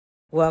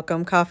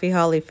Welcome, Coffee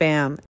Holly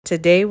fam.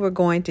 Today we're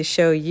going to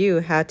show you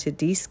how to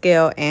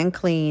descale and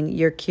clean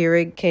your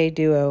Keurig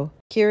K-Duo.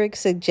 Keurig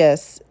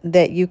suggests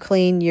that you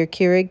clean your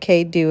Keurig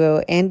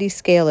K-Duo and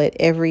descale it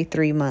every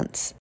 3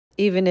 months.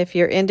 Even if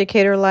your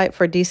indicator light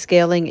for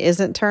descaling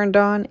isn't turned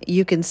on,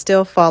 you can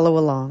still follow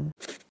along.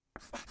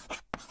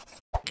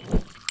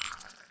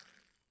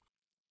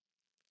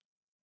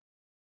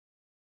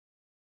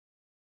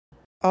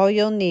 All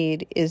you'll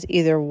need is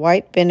either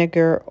white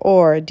vinegar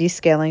or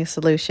descaling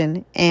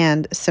solution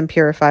and some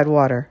purified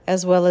water,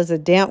 as well as a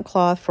damp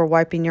cloth for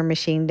wiping your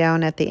machine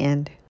down at the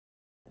end.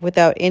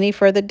 Without any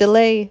further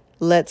delay,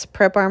 let's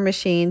prep our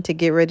machine to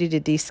get ready to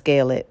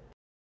descale it.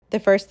 The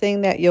first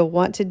thing that you'll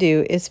want to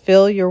do is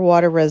fill your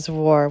water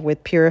reservoir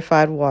with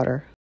purified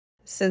water.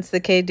 Since the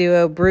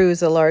K-Duo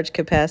brews a large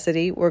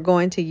capacity, we're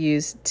going to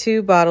use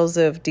 2 bottles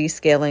of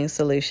descaling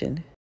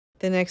solution.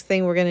 The next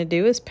thing we're going to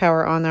do is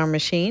power on our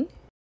machine.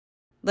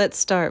 Let's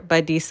start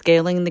by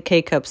descaling the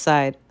K-Cup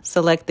side.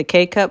 Select the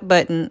K-Cup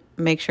button,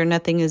 make sure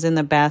nothing is in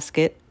the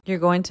basket. You're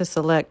going to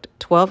select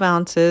 12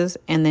 ounces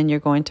and then you're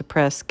going to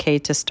press K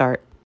to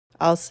start.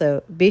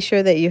 Also, be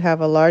sure that you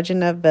have a large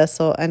enough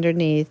vessel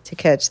underneath to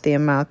catch the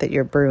amount that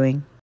you're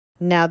brewing.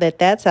 Now that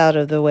that's out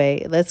of the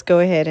way, let's go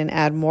ahead and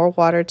add more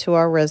water to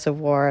our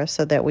reservoir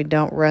so that we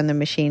don't run the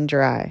machine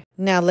dry.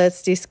 Now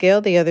let's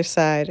descale the other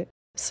side.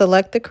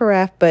 Select the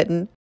carafe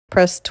button,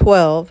 press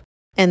 12,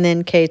 and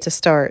then K to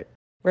start.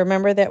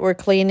 Remember that we're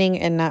cleaning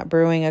and not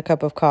brewing a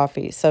cup of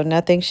coffee, so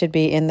nothing should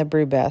be in the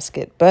brew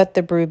basket, but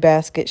the brew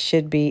basket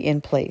should be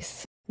in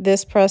place.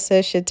 This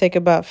process should take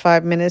about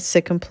 5 minutes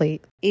to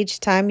complete. Each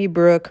time you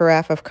brew a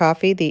carafe of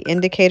coffee, the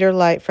indicator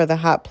light for the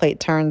hot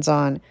plate turns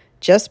on.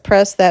 Just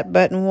press that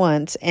button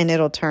once and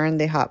it'll turn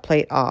the hot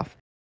plate off.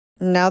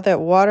 Now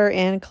that water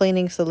and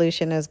cleaning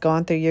solution has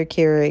gone through your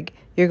Keurig,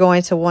 you're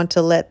going to want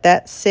to let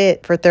that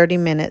sit for 30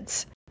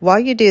 minutes. While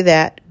you do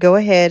that, go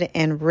ahead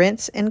and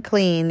rinse and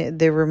clean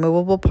the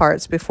removable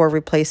parts before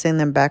replacing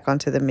them back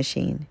onto the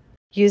machine.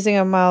 Using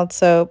a mild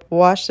soap,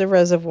 wash the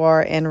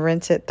reservoir and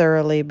rinse it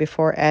thoroughly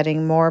before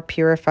adding more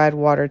purified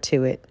water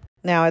to it.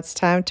 Now it's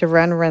time to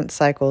run rinse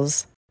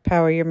cycles.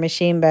 Power your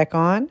machine back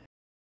on.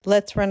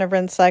 Let's run a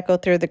rinse cycle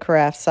through the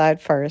carafe side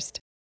first.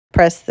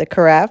 Press the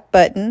carafe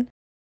button,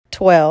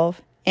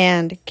 12,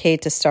 and K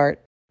to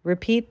start.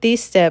 Repeat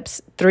these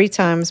steps 3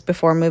 times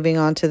before moving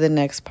on to the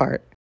next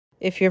part.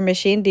 If your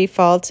machine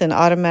defaults and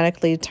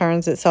automatically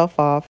turns itself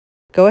off,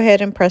 go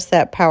ahead and press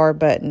that power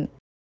button.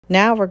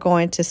 Now we're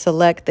going to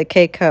select the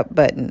K-Cup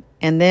button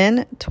and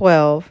then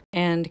 12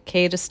 and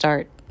K to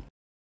start.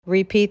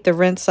 Repeat the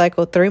rinse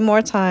cycle 3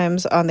 more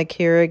times on the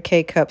Keurig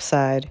K-Cup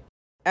side.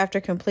 After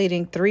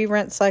completing 3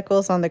 rinse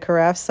cycles on the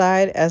carafe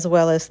side as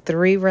well as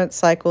 3 rinse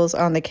cycles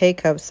on the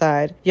K-Cup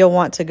side, you'll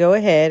want to go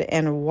ahead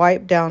and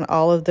wipe down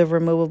all of the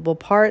removable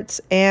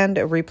parts and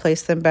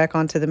replace them back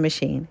onto the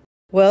machine.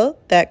 Well,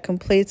 that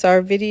completes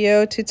our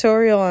video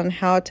tutorial on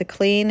how to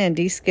clean and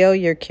descale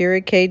your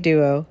Keurig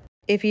K-Duo.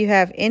 If you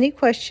have any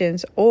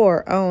questions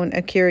or own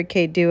a Keurig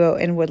K-Duo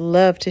and would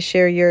love to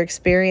share your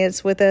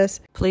experience with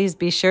us, please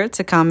be sure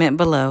to comment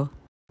below.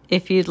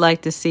 If you'd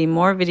like to see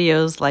more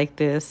videos like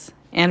this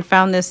and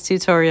found this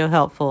tutorial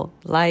helpful,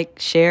 like,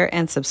 share,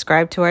 and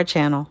subscribe to our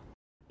channel.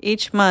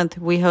 Each month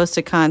we host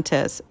a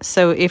contest,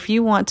 so if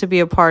you want to be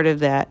a part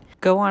of that,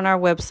 go on our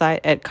website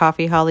at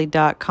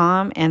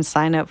coffeeholly.com and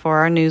sign up for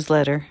our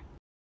newsletter.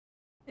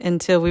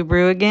 Until we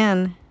brew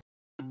again.